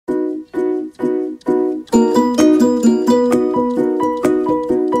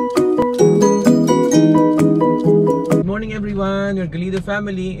everyone, your Galido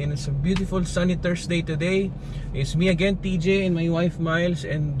family, and it's a beautiful sunny Thursday today. It's me again, TJ, and my wife Miles,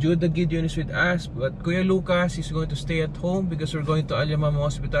 and Judah Gideon is with us, but Kuya Lucas is going to stay at home because we're going to Alyamama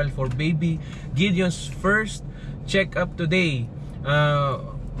Hospital for baby Gideon's first checkup today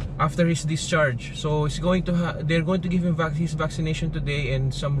after his discharge. So he's going to they're going to give him his vaccination today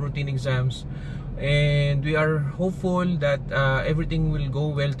and some routine exams. And we are hopeful that everything will go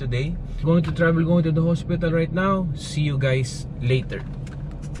well today. Going to travel, going to the hospital right now. See you guys later.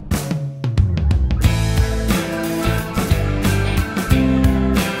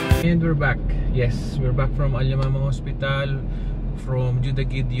 And we're back. Yes, we're back from Alyamama Hospital, from Judah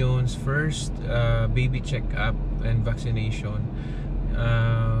Gideon's first baby checkup and vaccination.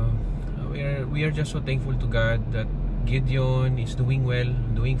 We are just so thankful to God that Gideon is doing well,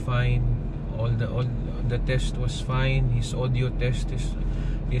 doing fine. All the test was fine. His audio test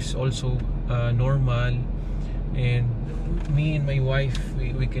is also normal, and me and my wife,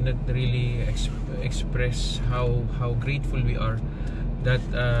 we cannot really express how grateful we are that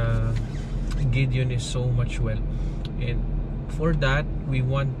Gideon is so much well. And for that, we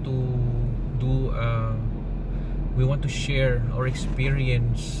want to share our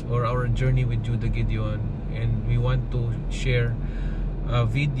experience or our journey with Judah Gideon, and we want to share a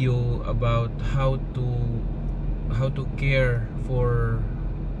video about how to care for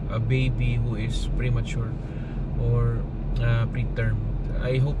a baby who is premature or preterm.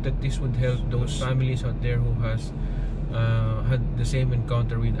 I hope that this would help those families out there who has had the same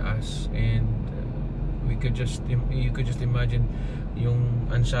encounter with us, and you could just imagine yung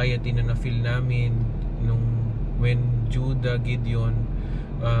anxiety na na-feel namin when Judah Gideon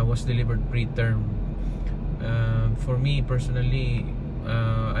was delivered preterm. For me personally,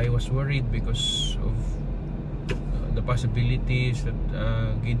 I was worried because of the possibilities that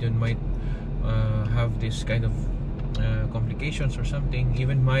Gideon might have this kind of complications or something.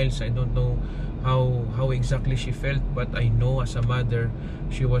 Even Miles, I don't know how exactly she felt, but I know as a mother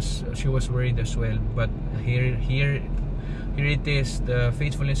she was worried as well. But here it is, the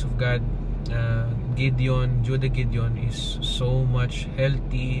faithfulness of God. Judah Gideon is so much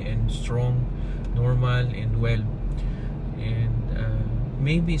healthy and strong, normal and well. And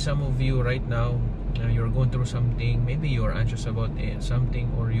maybe some of you right now, you're going through something. Maybe you're anxious about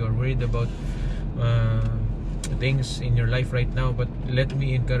something, or you're worried about things in your life right now. But let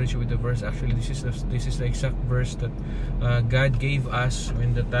me encourage you with the verse. Actually, this is the exact verse that God gave us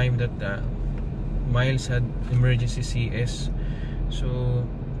when the time that Miles had emergency CS. So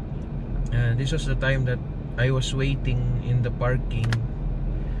this was the time that I was waiting in the parking,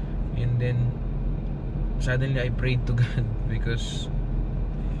 and then suddenly I prayed to God, because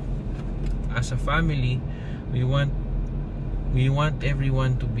as a family we want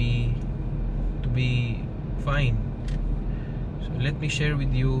everyone to be fine. So let me share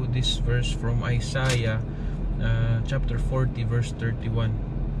with you this verse from Isaiah chapter 40 verse 31,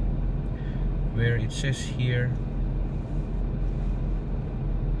 where it says here,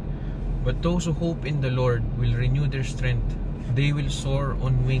 "But those who hope in the Lord will renew their strength. They will soar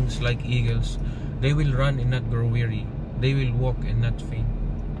on wings like eagles. They will run and not grow weary. They will walk and not faint."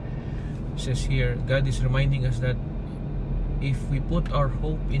 It says here, God is reminding us that if we put our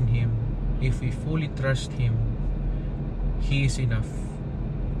hope in Him, if we fully trust Him, He is enough,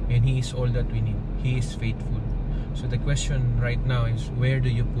 and He is all that we need. He is faithful. So the question right now is, where do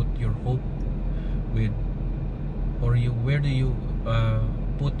you put your hope with? Or where do you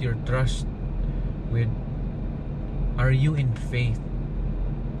put your trust with? Are you in faith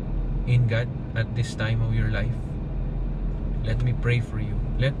in God at this time of your life? Let me pray for you.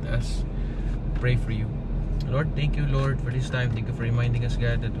 Let us pray for you. Lord, thank you, Lord, for this time. Thank you for reminding us,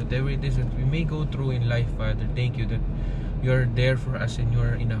 God, that whatever it is that we may go through in life, Father, thank you that you are there for us and you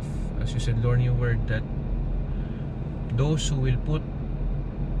are enough. As you said, Lord, in your word, that those who will put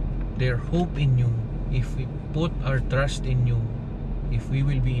their hope in you, if we put our trust in you, if we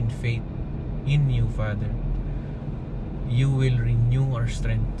will be in faith in you, Father, you will renew our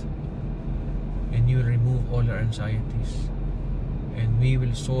strength, and you will remove all our anxieties, and we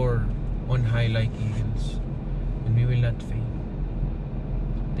will soar on high like eagles, and we will not faint.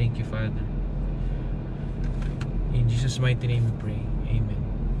 Thank you, Father. In Jesus' mighty name we pray. Amen.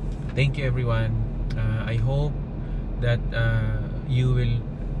 Thank you, everyone. I hope that you will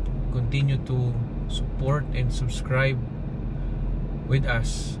continue to support and subscribe with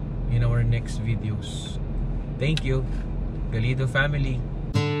us in our next videos. Thank you, Galido family.